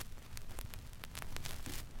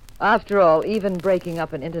After all, even breaking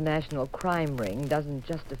up an international crime ring doesn't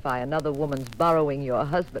justify another woman's borrowing your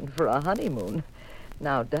husband for a honeymoon.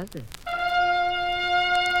 Now, does it?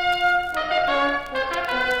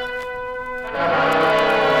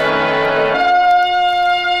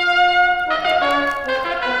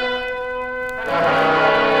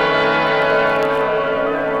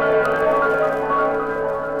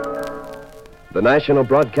 The National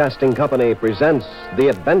Broadcasting Company presents The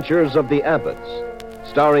Adventures of the Abbotts,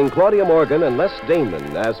 starring Claudia Morgan and Les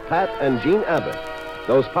Damon as Pat and Jean Abbott,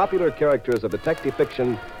 those popular characters of detective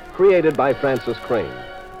fiction created by Francis Crane.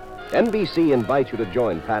 NBC invites you to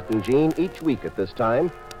join Pat and Jean each week at this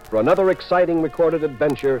time for another exciting recorded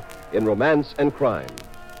adventure in romance and crime.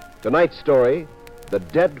 Tonight's story, The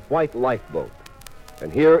Dead-white Lifeboat.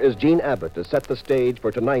 And here is Jean Abbott to set the stage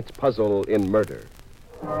for tonight's puzzle in murder.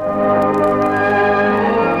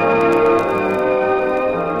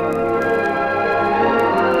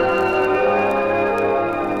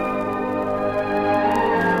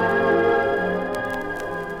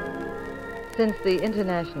 Since the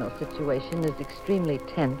international situation is extremely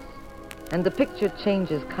tense and the picture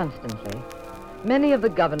changes constantly, many of the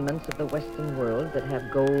governments of the Western world that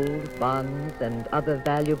have gold, bonds, and other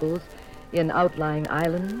valuables in outlying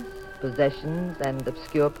islands, possessions, and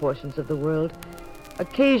obscure portions of the world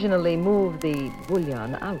occasionally move the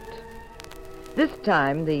bullion out. This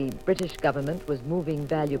time, the British government was moving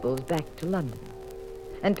valuables back to London,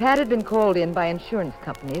 and Pat had been called in by insurance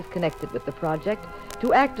companies connected with the project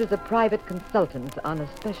to act as a private consultant on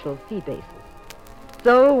a special fee basis.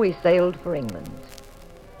 So we sailed for England.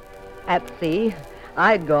 At sea,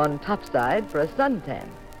 I'd gone topside for a suntan.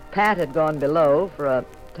 Pat had gone below for a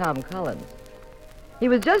Tom Collins. He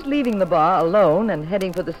was just leaving the bar alone and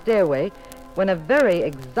heading for the stairway when a very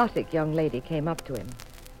exotic young lady came up to him.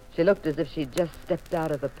 She looked as if she'd just stepped out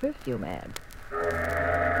of a perfume ad.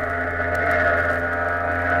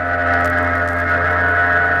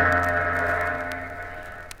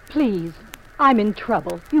 Please, I'm in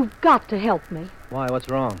trouble. You've got to help me. Why, what's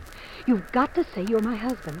wrong? You've got to say you're my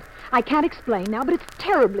husband. I can't explain now, but it's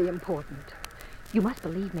terribly important. You must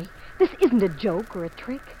believe me. This isn't a joke or a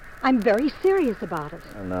trick. I'm very serious about it.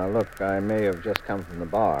 Now, look, I may have just come from the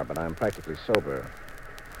bar, but I'm practically sober.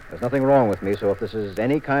 There's nothing wrong with me, so if this is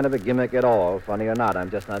any kind of a gimmick at all, funny or not,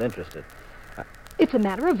 I'm just not interested. It's a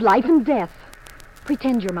matter of life and death.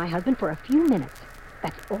 Pretend you're my husband for a few minutes.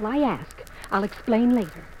 That's all I ask. I'll explain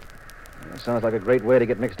later. Sounds like a great way to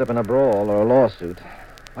get mixed up in a brawl or a lawsuit.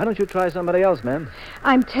 Why don't you try somebody else, ma'am?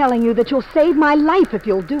 I'm telling you that you'll save my life if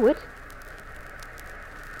you'll do it.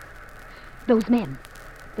 Those men,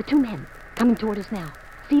 the two men, coming toward us now.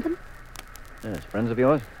 See them? Yes, friends of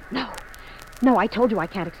yours? No, I told you I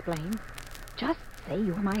can't explain. Just say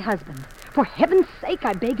you're my husband. For heaven's sake,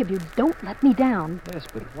 I beg of you, don't let me down. Yes,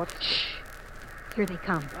 but what? Shh. Here they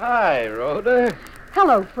come. Hi, Rhoda.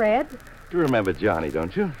 Hello, Fred. You remember Johnny,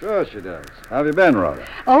 don't you? Sure she does. How have you been, Rhoda?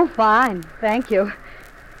 Oh, fine. Thank you.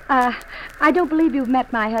 I don't believe you've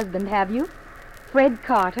met my husband, have you? Fred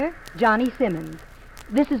Carter, Johnny Simmons.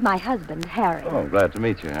 This is my husband, Harry. Oh, glad to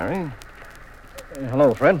meet you, Harry.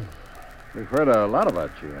 Hello, Fred. We've heard a lot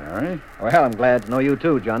about you, Harry. Well, I'm glad to know you,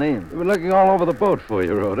 too, Johnny. We've been looking all over the boat for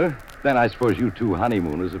you, Rhoda. Then I suppose you two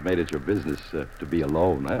honeymooners have made it your business to be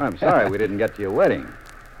alone, huh? I'm sorry we didn't get to your wedding.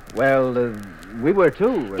 Well, we were,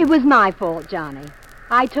 too. It was my fault, Johnny.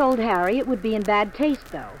 I told Harry it would be in bad taste,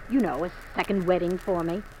 though. You know, a second wedding for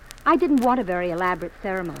me. I didn't want a very elaborate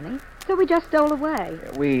ceremony, so we just stole away.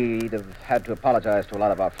 We'd have had to apologize to a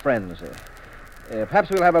lot of our friends. Perhaps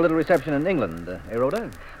we'll have a little reception in England,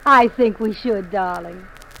 Rhoda? I think we should, darling.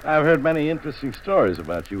 I've heard many interesting stories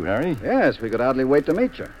about you, Harry. Yes, we could hardly wait to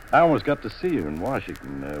meet you. I almost got to see you in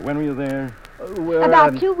Washington. When were you there?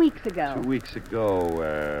 About 2 weeks ago. 2 weeks ago.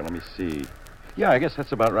 Let me see. Yeah, I guess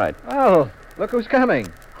that's about right. Oh, look who's coming.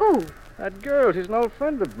 Who? That girl, she's an old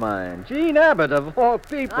friend of mine. Jean Abbott, of all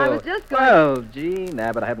people. I was just going... Well, Jean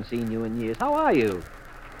Abbott, I haven't seen you in years. How are you?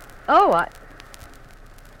 Oh,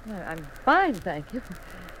 I'm fine, thank you.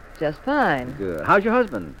 Just fine. Good. How's your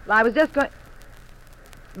husband? I was just going...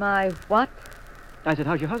 My what? I said,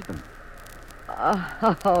 how's your husband?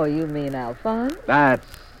 Oh, you mean Alphonse? That's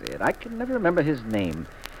it. I can never remember his name.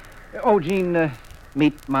 Oh, Jean,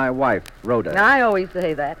 meet my wife, Rhoda. I always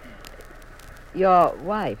say that. Your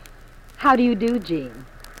wife. How do you do, Jean?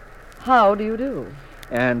 How do you do?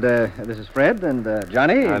 And this is Fred and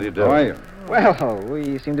Johnny. How do you do? How are you? Well,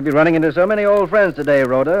 we seem to be running into so many old friends today,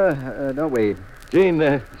 Rhoda, don't we? Jean,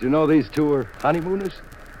 did you know these two are honeymooners?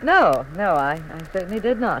 No, I certainly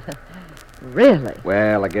did not. Really?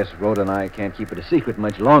 Well, I guess Rhoda and I can't keep it a secret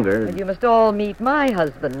much longer. But you must all meet my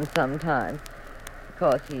husband sometime.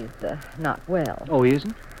 course, he's not well. Oh, he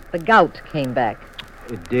isn't? The gout came back.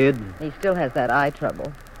 It did? He still has that eye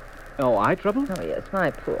trouble. Oh, eye trouble? Oh, yes, my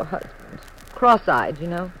poor husband. Cross-eyed, you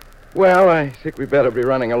know. Well, I think we better be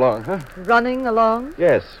running along, huh? Running along?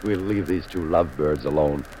 Yes, we'll leave these two lovebirds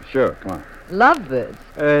alone. Sure, come on.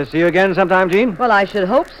 Lovebirds. See you again sometime, Jean? Well, I should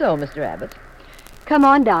hope so, Mr. Abbott. Come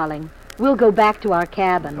on, darling. We'll go back to our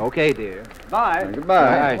cabin. Okay, dear. Bye.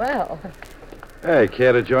 Goodbye. Well, Hey,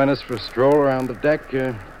 care to join us for a stroll around the deck,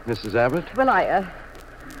 Mrs. Abbott? well,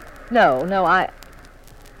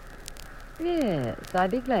 Yes, I'd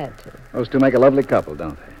be glad to. Those two make a lovely couple,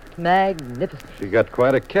 don't they? Magnificent. She got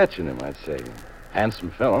quite a catch in him, I'd say. Handsome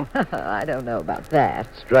fellow. I don't know about that.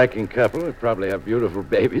 Striking couple. They probably have beautiful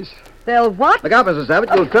babies. They'll what? Look out, Mrs. Abbott.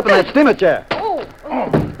 You'll trip in that steamer chair. Oh.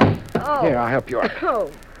 Here, I'll help you out.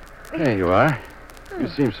 Oh. There you are. You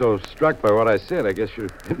seem so struck by what I said. I guess you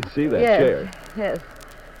didn't see that chair. Yes.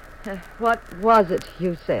 What was it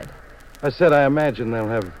you said? I said I imagine they'll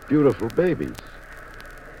have beautiful babies.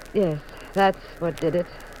 Yes, that's what did it.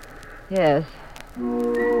 Yes.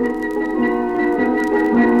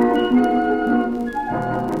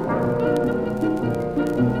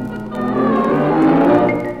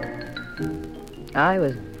 I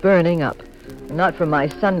was burning up. Not from my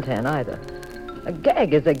suntan, either. A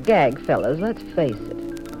gag is a gag, fellas, let's face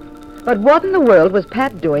it. But what in the world was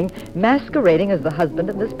Pat doing masquerading as the husband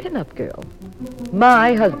of this pinup girl?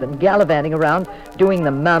 My husband gallivanting around doing the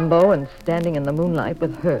mambo and standing in the moonlight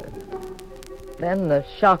with her. Then the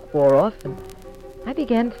shock wore off, and I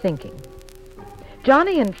began thinking.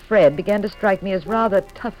 Johnny and Fred began to strike me as rather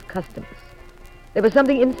tough customers. There was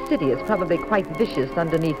something insidious, probably quite vicious,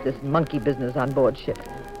 underneath this monkey business on board ship.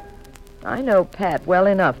 I know Pat well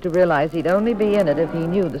enough to realize he'd only be in it if he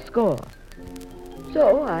knew the score.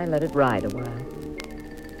 So I let it ride a while.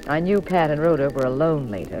 I knew Pat and Rhoda were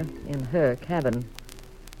alone later, in her cabin.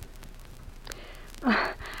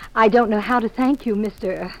 I don't know how to thank you,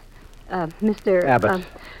 Mr. Abbott.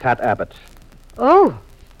 Pat Abbott. Oh,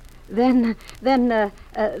 then,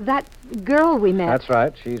 that girl we met. That's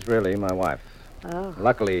right. She's really my wife. Oh.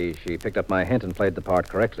 Luckily, she picked up my hint and played the part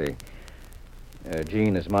correctly.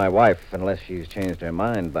 Jean is my wife, unless she's changed her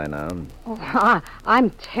mind by now. Oh, I'm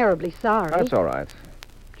terribly sorry. That's all right.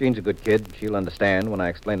 Jean's a good kid. She'll understand when I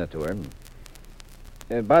explain it to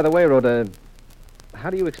her. By the way, Rhoda, how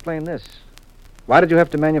do you explain this? Why did you have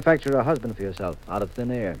to manufacture a husband for yourself out of thin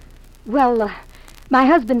air? Well, my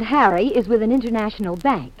husband, Harry, is with an international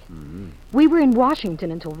bank. Mm-hmm. We were in Washington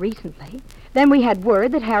until recently. Then we had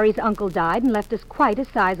word that Harry's uncle died and left us quite a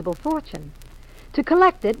sizable fortune. To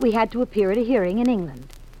collect it, we had to appear at a hearing in England.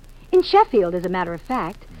 In Sheffield, as a matter of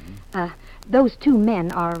fact. Mm-hmm. Those two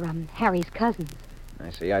men are Harry's cousins. I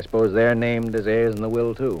see. I suppose they're named as heirs in the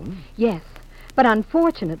will, too. Yes, but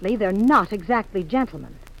unfortunately, they're not exactly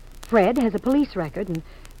gentlemen. Fred has a police record, and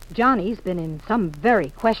Johnny's been in some very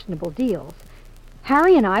questionable deals.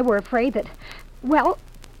 Harry and I were afraid that, well,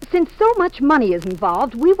 since so much money is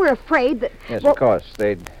involved, we were afraid that... Yes, well, of course.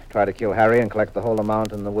 They'd try to kill Harry and collect the whole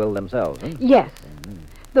amount in the will themselves. Eh? Yes.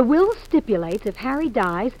 The will stipulates if Harry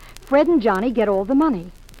dies, Fred and Johnny get all the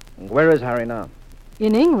money. Where is Harry now?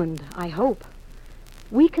 In England, I hope.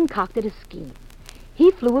 We concocted a scheme.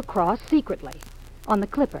 He flew across secretly, on the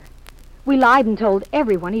Clipper. We lied and told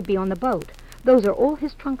everyone he'd be on the boat. Those are all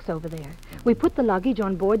his trunks over there. We put the luggage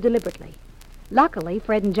on board deliberately. Luckily,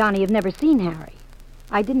 Fred and Johnny have never seen Harry.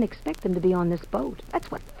 I didn't expect them to be on this boat.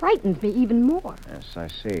 That's what frightens me even more. Yes, I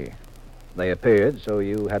see. They appeared, so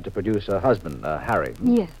you had to produce a husband, Harry.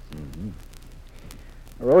 Yes. Mm-hmm.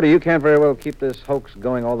 Rhoda, you can't very well keep this hoax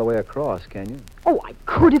going all the way across, can you? Oh, I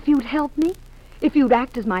could if you'd help me. If you'd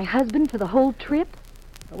act as my husband for the whole trip.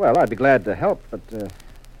 Well, I'd be glad to help, but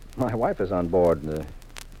my wife is on board.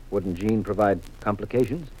 Wouldn't Jean provide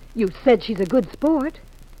complications? You said she's a good sport.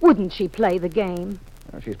 Wouldn't she play the game?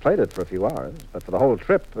 Well, she's played it for a few hours, but for the whole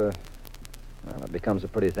trip, well, it becomes a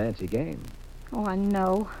pretty fancy game. Oh, I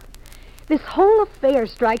know. This whole affair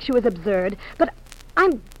strikes you as absurd, but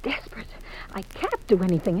I'm desperate. I can't do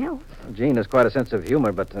anything else. Jean has quite a sense of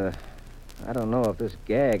humor, but I don't know if this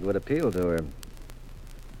gag would appeal to her.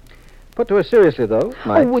 Put to her seriously, though.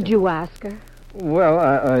 Oh, would you ask her?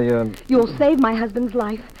 Well, You'll save my husband's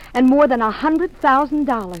life, and more than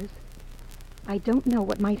 $100,000. I don't know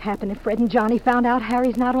what might happen if Fred and Johnny found out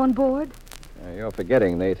Harry's not on board. You're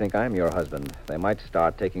forgetting they think I'm your husband. They might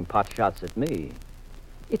start taking pot shots at me.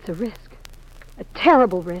 It's a risk. A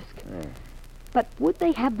terrible risk. Yeah. But would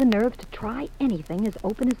they have the nerve to try anything as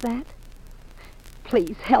open as that?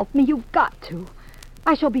 Please help me. You've got to.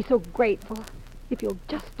 I shall be so grateful if you'll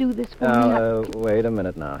just do this for me. Wait a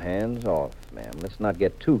minute now. Hands off, ma'am. Let's not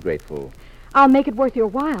get too grateful. I'll make it worth your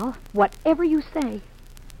while, whatever you say.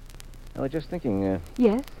 I was just thinking,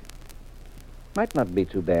 Yes? might not be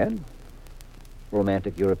too bad.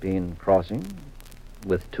 Romantic European crossing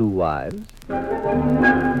with 2 wives.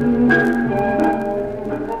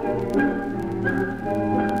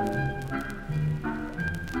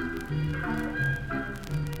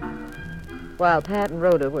 While Pat and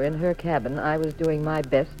Rhoda were in her cabin, I was doing my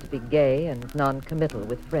best to be gay and non-committal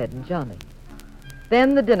with Fred and Johnny.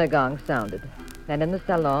 Then the dinner gong sounded, and in the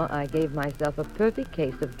salon I gave myself a perfect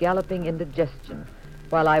case of galloping indigestion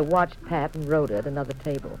while I watched Pat and Rhoda at another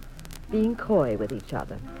table, being coy with each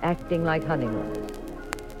other, acting like honeymooners.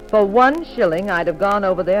 For 1 shilling, I'd have gone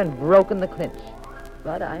over there and broken the clinch,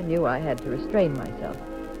 but I knew I had to restrain myself.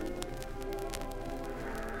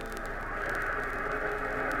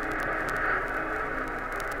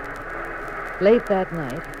 Late that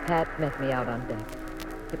night, Pat met me out on deck.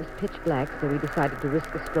 It was pitch black, so we decided to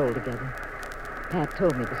risk a stroll together. Pat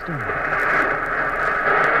told me the story.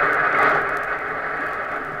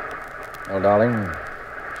 Well, darling,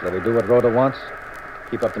 shall we do what Rhoda wants?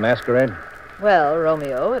 Keep up the masquerade? Well,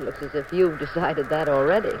 Romeo, it looks as if you've decided that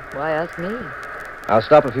already. Why ask me? I'll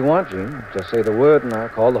stop if you want, Jean. Just say the word and I'll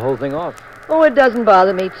call the whole thing off. Oh, it doesn't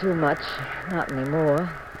bother me too much. Not anymore.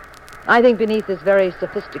 I think beneath this very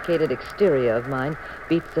sophisticated exterior of mine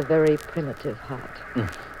beats a very primitive heart.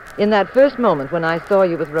 In that first moment when I saw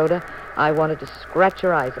you with Rhoda, I wanted to scratch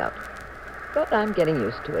your eyes out. But I'm getting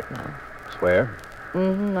used to it now. Swear?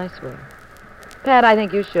 I swear. Pat, I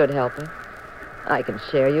think you should help her. I can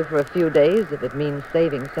share you for a few days if it means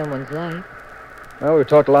saving someone's life. Well, we've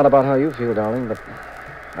talked a lot about how you feel, darling, but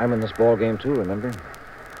I'm in this ball game too, remember?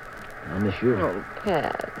 I miss you. Oh,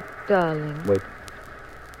 Pat, darling. Wait.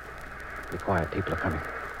 Be quiet. People are coming.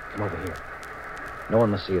 Come over here. No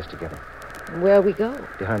one must see us together. Where we go?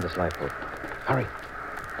 Behind this lifeboat. Hurry.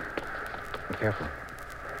 Be careful.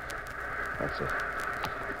 That's it.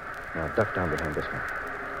 Now duck down behind this one.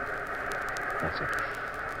 That's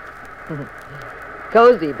it.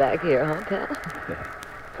 Cozy back here, huh, Pat? Yeah.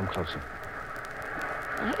 Come closer.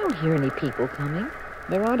 I don't hear any people coming.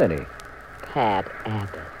 There aren't any. Pat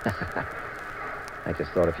Abbott. I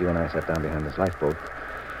just thought if you and I sat down behind this lifeboat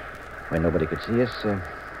where nobody could see us,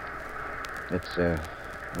 it's,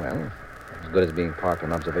 well, as good as being parked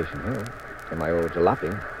on Observation Hill in my old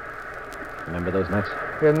jalopy. Remember those nights?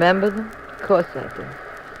 Remember them? Of course I do.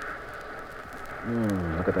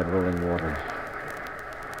 Look at that rolling water.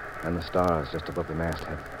 And the stars just above the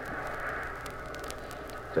masthead.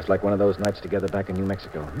 Just like one of those nights together back in New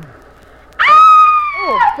Mexico.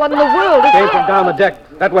 Oh, what in the world is Came from down the deck.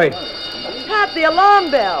 That way. Pat, the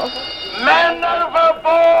alarm bell. Men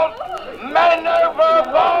overboard! Men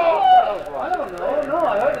overboard!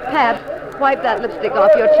 Pat, wipe that lipstick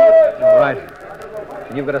off your cheek. All right.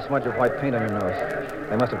 And you've got a smudge of white paint on your nose.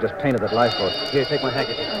 They must have just painted that lifeboat. Here, take my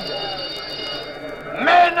handkerchief.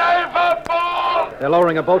 Men overboard! They're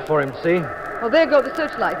lowering a boat for him, see? Oh, there go the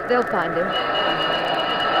searchlights. They'll find him.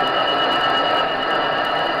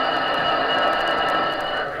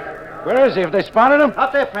 Where is he? Have they spotted him?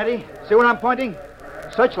 Up there, Freddy. See where I'm pointing?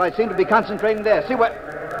 Searchlights seem to be concentrating there. See what?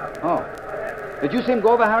 Oh. Did you see him go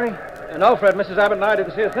over, Harry? No, Fred. Mrs. Abbott and I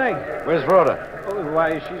didn't see a thing. Where's Rhoda? Oh,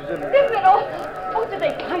 why, she's... Isn't it all? Oh, did they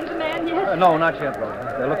find the man yet? no, not yet,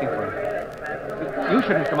 Rhoda. They're looking for him. You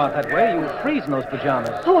shouldn't come out that way. You would freeze in those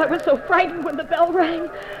pajamas. Oh, I was so frightened when the bell rang.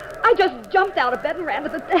 I just jumped out of bed and ran to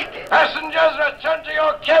the deck. Passengers, return to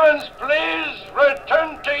your cabins, please.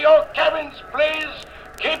 Return to your cabins, please.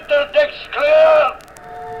 Keep the decks clear.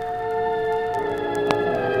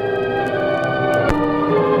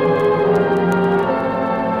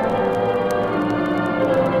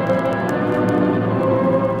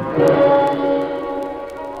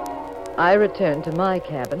 I returned to my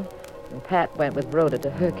cabin, and Pat went with Rhoda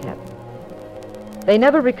to her cabin. They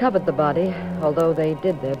never recovered the body, although they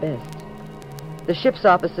did their best. The ship's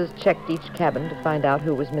officers checked each cabin to find out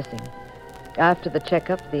who was missing. After the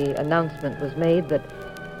checkup, the announcement was made that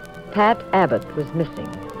Pat Abbott was missing.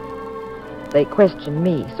 They questioned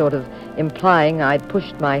me, sort of implying I'd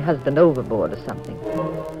pushed my husband overboard or something.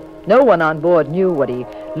 No one on board knew what he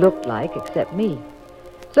looked like except me.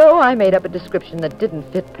 So I made up a description that didn't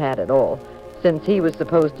fit Pat at all, since he was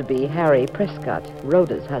supposed to be Harry Prescott,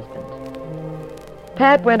 Rhoda's husband.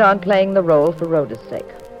 Pat went on playing the role for Rhoda's sake.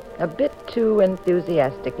 A bit too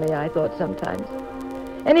enthusiastically, I thought sometimes.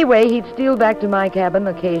 Anyway, he'd steal back to my cabin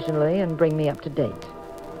occasionally and bring me up to date.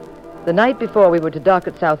 The night before we were to dock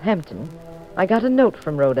at Southampton, I got a note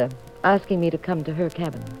from Rhoda asking me to come to her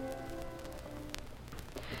cabin.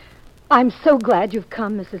 I'm so glad you've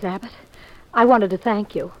come, Mrs. Abbott. I wanted to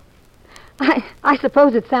thank you. I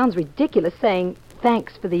suppose it sounds ridiculous saying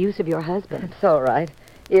thanks for the use of your husband. It's all right,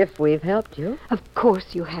 if we've helped you. Of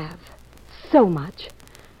course you have. So much.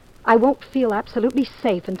 I won't feel absolutely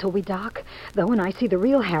safe until we dock, though, when I see the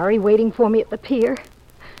real Harry waiting for me at the pier.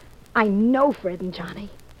 I know Fred and Johnny.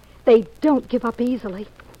 They don't give up easily.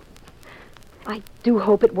 I do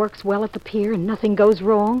hope it works well at the pier and nothing goes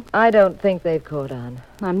wrong. I don't think they've caught on.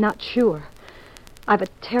 I'm not sure. I've a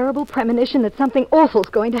terrible premonition that something awful's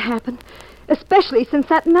going to happen, especially since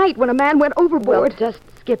that night when a man went overboard. Well, just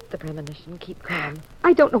skip the premonition. Keep calm.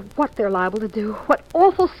 I don't know what they're liable to do, what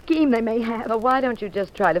awful scheme they may have. Well, why don't you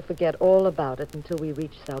just try to forget all about it until we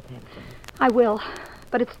reach Southampton? I will,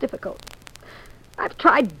 but it's difficult. I've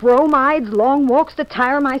tried bromides, long walks to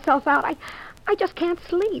tire myself out. I just can't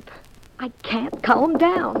sleep. I can't calm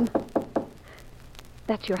down.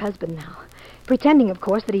 That's your husband now. Pretending, of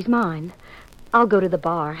course, that he's mine. I'll go to the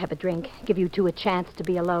bar, have a drink, give you two a chance to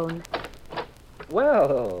be alone.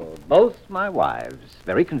 Well, both my wives.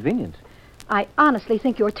 Very convenient. I honestly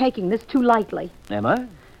think you're taking this too lightly. Am I?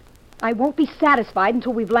 I won't be satisfied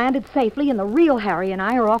until we've landed safely and the real Harry and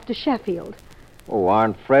I are off to Sheffield. Oh,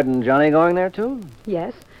 aren't Fred and Johnny going there, too?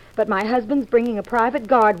 Yes, but my husband's bringing a private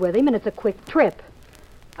guard with him, and it's a quick trip.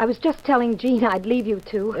 I was just telling Jean I'd leave you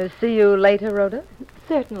two. See you later, Rhoda?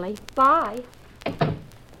 Certainly. Bye.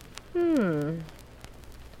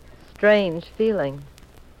 Strange feeling.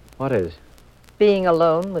 What is? Being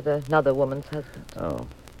alone with another woman's husband. Oh.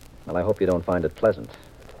 Well, I hope you don't find it pleasant.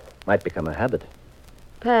 Might become a habit.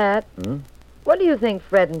 Pat, what do you think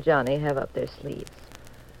Fred and Johnny have up their sleeves?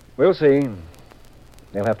 We'll see.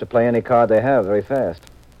 They'll have to play any card they have very fast.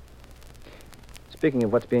 Speaking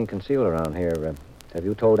of what's being concealed around here, have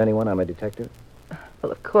you told anyone I'm a detective?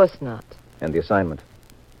 Well, of course not. And the assignment?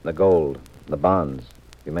 The gold? The bonds?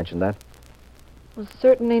 You mentioned that? Well,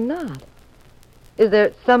 certainly not. Is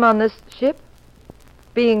there some on this ship?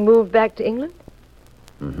 Being moved back to England?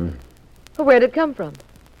 Mm-hmm. Well, where'd it come from?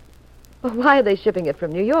 Well, why are they shipping it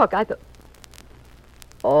from New York? I thought...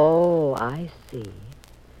 Oh, I see.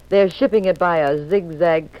 They're shipping it by a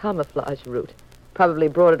zigzag camouflage route. Probably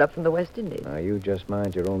brought it up from the West Indies. Now, you just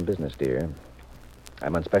mind your own business, dear.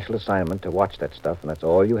 I'm on special assignment to watch that stuff, and that's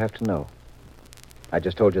all you have to know. I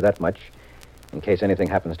just told you that much in case anything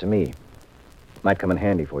happens to me. Might come in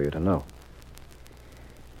handy for you to know.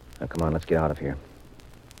 Now, come on, let's get out of here.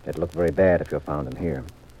 It'd look very bad if you're found in here.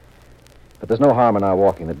 But there's no harm in our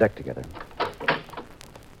walking the deck together.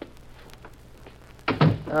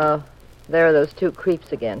 Oh, there are those two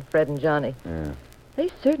creeps again, Fred and Johnny. Yeah. They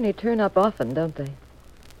certainly turn up often, don't they?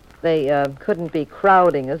 They couldn't be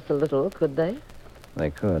crowding us a little, could they? They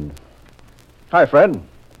could. Hi, Fred.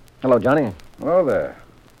 Hello, Johnny. Hello there.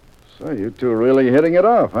 So you two are really hitting it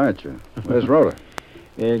off, aren't you? Where's Rhoda?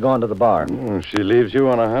 You're going to the bar. She leaves you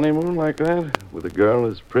on a honeymoon like that? With a girl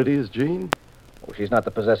as pretty as Jean? Oh, she's not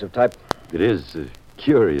the possessive type. It is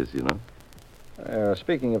curious, you know.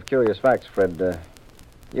 Speaking of curious facts, Fred,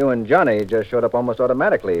 you and Johnny just showed up almost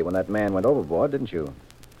automatically when that man went overboard, didn't you?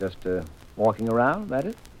 Just walking around, that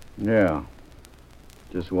is? Yeah.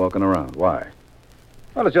 Just walking around. Why?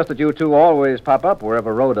 Well, it's just that you two always pop up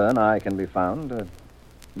wherever Rhoda and I can be found.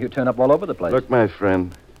 You turn up all over the place. Look, my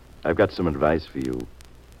friend, I've got some advice for you.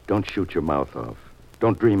 Don't shoot your mouth off.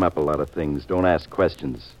 Don't dream up a lot of things. Don't ask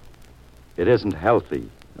questions. It isn't healthy.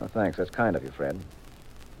 Oh, thanks. That's kind of you, Fred.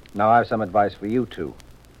 Now, I have some advice for you two.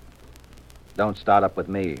 Don't start up with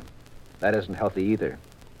me. That isn't healthy either.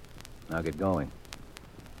 Now get going.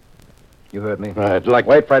 You heard me? I'd like...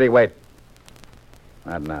 Wait, Freddie, wait.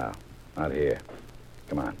 Not now. Not here.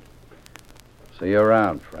 Come on. See you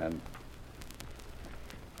around, friend.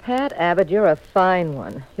 Pat Abbott, you're a fine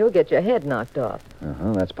one. You'll get your head knocked off.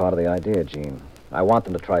 Uh-huh. That's part of the idea, Jean. I want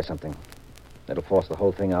them to try something. It'll force the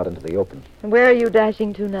whole thing out into the open. And where are you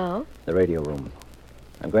dashing to now? The radio room.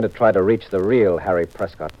 I'm going to try to reach the real Harry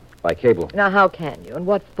Prescott by cable. Now, how can you? And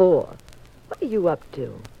what for? What are you up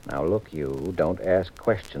to? Now, look, you don't ask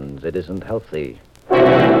questions. It isn't healthy.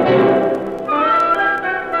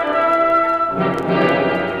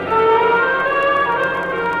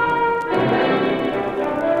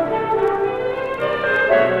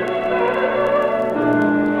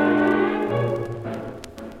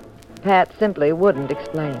 Pat simply wouldn't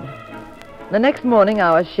explain. The next morning,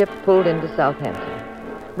 our ship pulled into Southampton.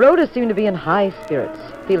 Rhoda seemed to be in high spirits,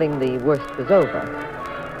 feeling the worst was over.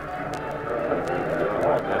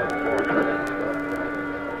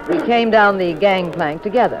 We came down the gangplank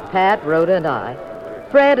together, Pat, Rhoda, and I.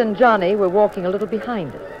 Fred and Johnny were walking a little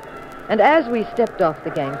behind us. And as we stepped off the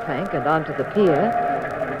gangplank and onto the pier,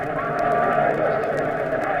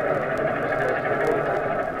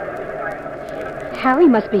 Harry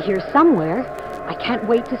must be here somewhere. I can't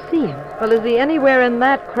wait to see him. Well, is he anywhere in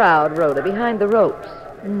that crowd, Rhoda, behind the ropes?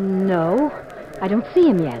 No, I don't see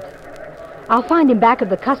him yet. I'll find him back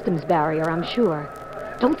of the customs barrier, I'm sure.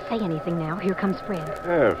 Don't say anything now. Here comes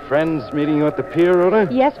Fred. Friends meeting you at the pier, Rhoda?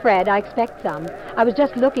 Yes, Fred, I expect some. I was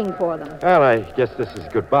just looking for them. Well, I guess this is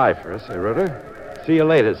goodbye for us, Rhoda? See you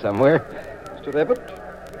later somewhere. Mr. Abbott?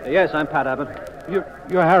 Yes, I'm Pat Abbott.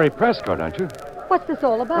 You're Harry Prescott, aren't you? What's this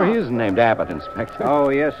all about? Well, he isn't named Abbott, Inspector. Oh,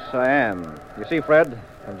 yes, I am. You see, Fred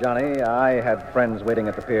and Johnny, I had friends waiting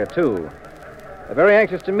at the pier, too. They're very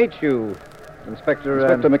anxious to meet you, Inspector...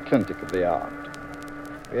 Inspector McClintock of the Yard.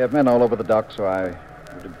 We have men all over the dock, so I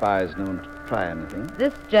would advise no one to try anything.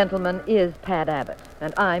 This gentleman is Pat Abbott,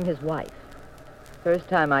 and I'm his wife. First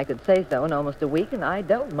time I could say so in almost a week, and I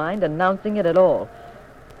don't mind announcing it at all.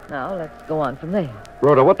 Now, let's go on from there.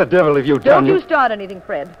 Rhoda, what the devil have you done? Don't you start anything,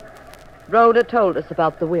 Fred. Rhoda told us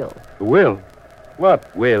about the will. The will?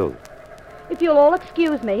 What will? If you'll all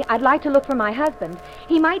excuse me, I'd like to look for my husband.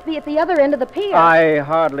 He might be at the other end of the pier. I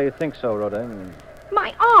hardly think so, Rhoda.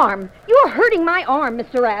 My arm! You're hurting my arm,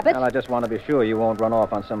 Mr. Abbott. Well, I just want to be sure you won't run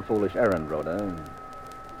off on some foolish errand, Rhoda.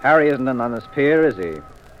 Harry isn't on this pier, is he?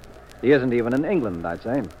 He isn't even in England, I'd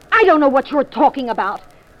say. I don't know what you're talking about.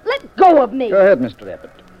 Let go of me. Go ahead, Mr.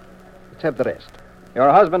 Abbott. Let's have the rest. Your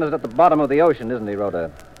husband is at the bottom of the ocean, isn't he,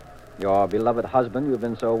 Rhoda? Your beloved husband you've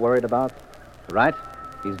been so worried about? Right?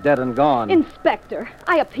 He's dead and gone. Inspector,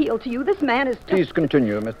 I appeal to you. This man is... Please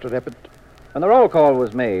continue, Mr. Abbott. When the roll call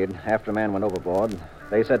was made, after a man went overboard,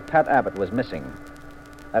 they said Pat Abbott was missing.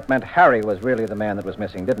 That meant Harry was really the man that was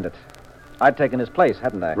missing, didn't it? I'd taken his place,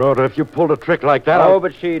 hadn't I? Rhoda, if you pulled a trick like that... Oh,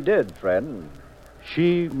 but she did, Fred.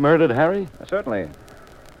 She murdered Harry? Certainly.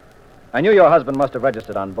 I knew your husband must have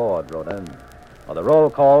registered on board, Rhoda, or the roll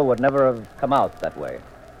call would never have come out that way.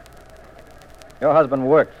 Your husband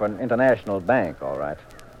worked for an international bank, all right.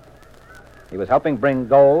 He was helping bring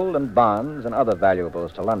gold and bonds and other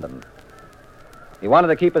valuables to London. He wanted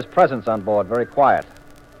to keep his presence on board very quiet,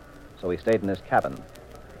 so he stayed in his cabin,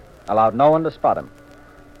 allowed no one to spot him.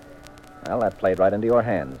 Well, that played right into your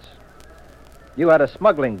hands. You had a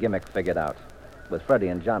smuggling gimmick figured out with Freddie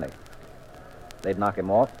and Johnny. They'd knock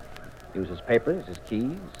him off, use his papers, his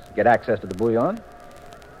keys, get access to the bullion,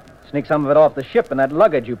 sneak some of it off the ship in that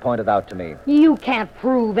luggage you pointed out to me. You can't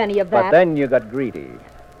prove any of that. But then you got greedy.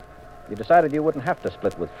 You decided you wouldn't have to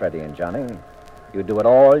split with Freddie and Johnny. You'd do it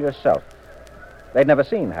all yourself. They'd never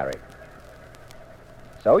seen Harry.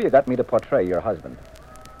 So you got me to portray your husband.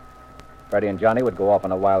 Freddie and Johnny would go off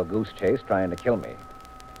on a wild goose chase trying to kill me.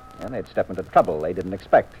 And they'd step into trouble they didn't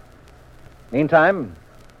expect. Meantime,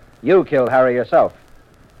 you killed Harry yourself.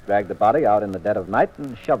 Dragged the body out in the dead of night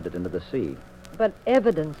and shoved it into the sea. But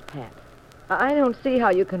evidence, Pat. I don't see how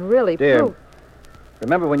you can really Dear, prove...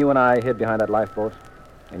 remember when you and I hid behind that lifeboat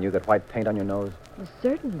and you got white paint on your nose? Well,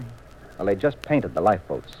 certainly. Well, they just painted the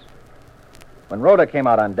lifeboats. When Rhoda came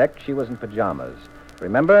out on deck, she was in pajamas.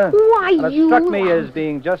 Remember? Why, And it struck me as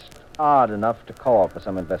being just odd enough to call for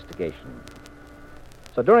some investigation.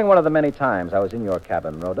 So during one of the many times I was in your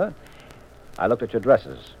cabin, Rhoda, I looked at your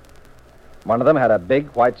dresses. One of them had a big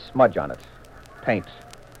white smudge on it. Paint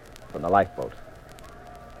from the lifeboat.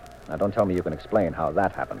 Now, don't tell me you can explain how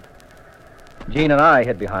that happened. Jean and I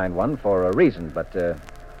hid behind one for a reason, but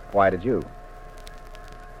why did you?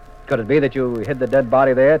 Could it be that you hid the dead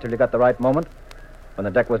body there till you got the right moment, when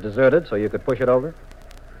the deck was deserted, so you could push it over?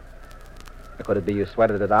 Or could it be you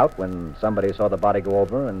sweated it out when somebody saw the body go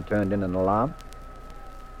over and turned in an alarm?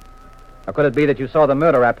 Or could it be that you saw the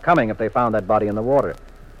murder rap coming if they found that body in the water?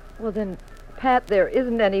 Well, then, Pat, there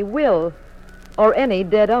isn't any will or any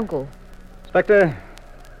dead uncle. Inspector,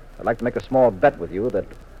 I'd like to make a small bet with you that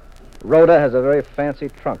Rhoda has a very fancy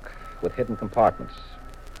trunk with hidden compartments.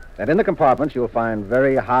 And in the compartments, you'll find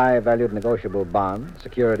very high-valued negotiable bonds,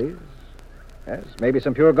 securities, yes, maybe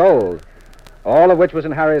some pure gold, all of which was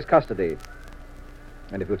in Harry's custody.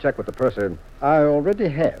 And if you'll check with the purser... I already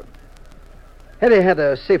have. Harry had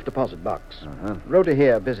a safe deposit box. Rhoda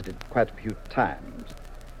here visited quite a few times.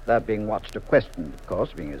 That being watched or questioned, of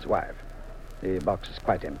course, being his wife. The box is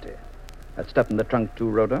quite empty. That stuff in the trunk, too,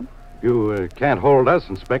 Rhoda? You can't hold us,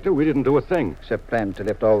 Inspector. We didn't do a thing. Except plan to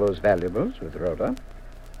lift all those valuables with Rhoda.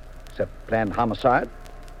 Except planned homicide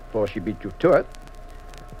before she beat you to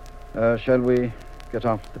it. Shall we get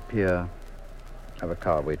off the pier? Have a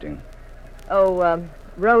car waiting. Oh,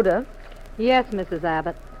 Rhoda, Yes, Mrs.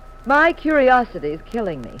 Abbott. my curiosity's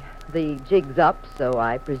killing me. The jig's up, so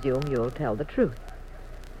I presume you'll tell the truth.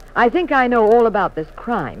 I think I know all about this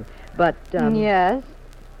crime, but, Yes?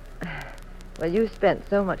 well, you spent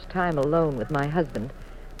so much time alone with my husband.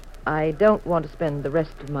 I don't want to spend the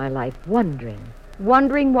rest of my life wondering.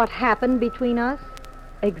 Wondering what happened between us?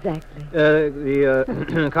 Exactly.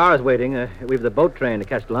 The car is waiting. We've the boat train to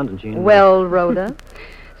catch to London, Jean. Well, Rhoda,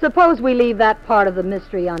 Suppose we leave that part of the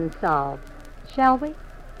mystery unsolved, shall we?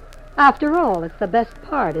 After all, it's the best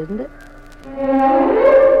part, isn't it?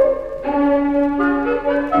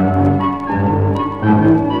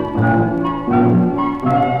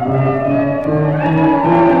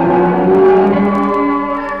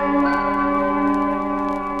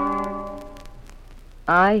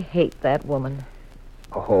 I hate that woman.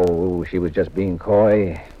 Oh, she was just being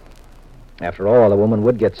coy. After all, a woman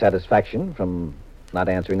would get satisfaction from not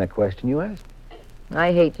answering that question you asked.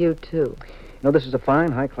 I hate you, too. You know, this is a fine,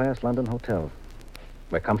 high-class London hotel.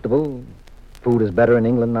 We're comfortable. Food is better in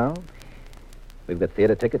England now. We've got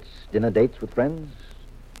theater tickets, dinner dates with friends.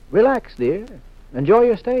 Relax, dear. Enjoy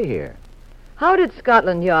your stay here. How did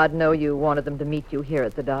Scotland Yard know you wanted them to meet you here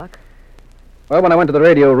at the dock? Well, when I went to the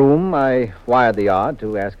radio room, I wired the yard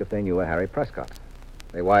to ask if they knew a Harry Prescott.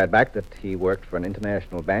 They wired back that he worked for an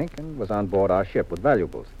international bank and was on board our ship with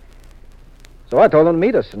valuables. So I told them to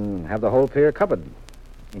meet us and have the whole pier covered,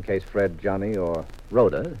 in case Fred, Johnny, or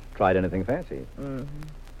Rhoda tried anything fancy. Mm-hmm.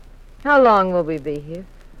 How long will we be here?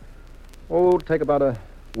 Oh, it'll take about a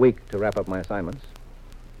week to wrap up my assignments.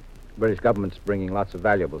 The British government's bringing lots of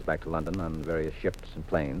valuables back to London on various ships and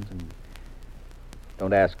planes, and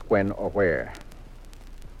don't ask when or where.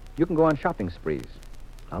 You can go on shopping sprees.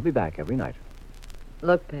 I'll be back every night.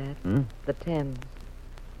 Look, Pat, the Thames.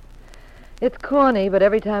 It's corny, but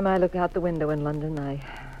every time I look out the window in London, I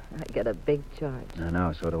get a big charge. I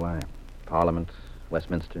know, so do I. Parliament,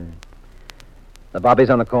 Westminster. The bobbies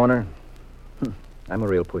on the corner. I'm a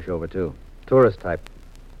real pushover, too. Tourist type.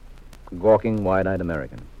 Gawking, wide-eyed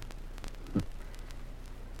American.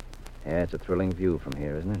 Yeah, it's a thrilling view from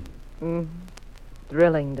here, isn't it? Mm-hmm.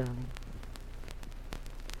 Thrilling, darling.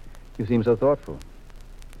 You seem so thoughtful.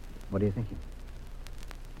 What are you thinking?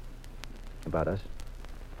 About us?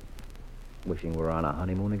 Wishing we're on a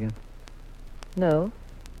honeymoon again? No.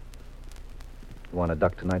 You want to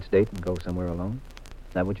duck tonight's date and go somewhere alone?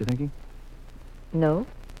 Is that what you're thinking? No.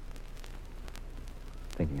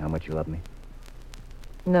 Thinking how much you love me?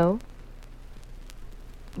 No.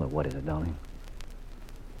 Well, what is it, darling?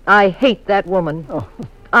 I hate that woman. Oh.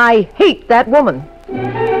 I hate that woman.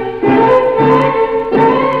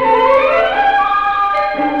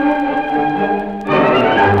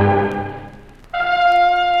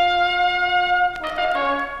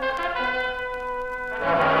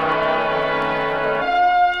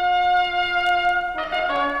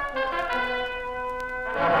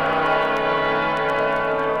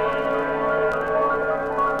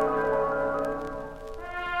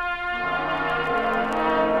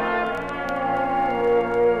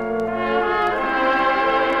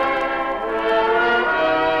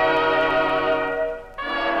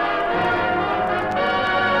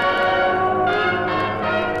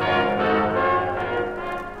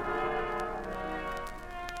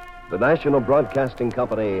 The National Broadcasting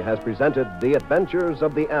Company has presented The Adventures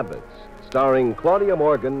of the Abbotts, starring Claudia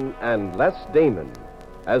Morgan and Les Damon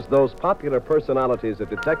as those popular personalities of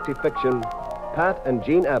detective fiction, Pat and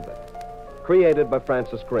Jean Abbott, created by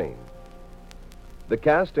Francis Crane. The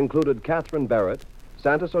cast included Catherine Barrett,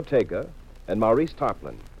 Santos Ortega, and Maurice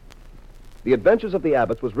Tarplin. The Adventures of the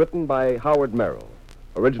Abbotts was written by Howard Merrill.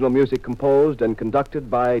 Original music composed and conducted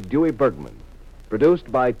by Dewey Bergman.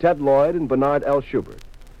 Produced by Ted Lloyd and Bernard L. Schubert.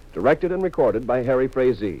 Directed and recorded by Harry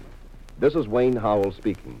Frazee. This is Wayne Howell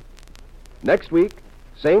speaking. Next week,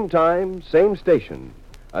 same time, same station.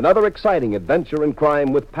 Another exciting adventure in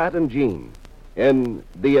crime with Pat and Jean in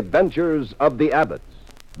The Adventures of the Abbotts.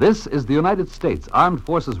 This is the United States Armed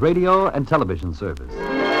Forces Radio and Television Service.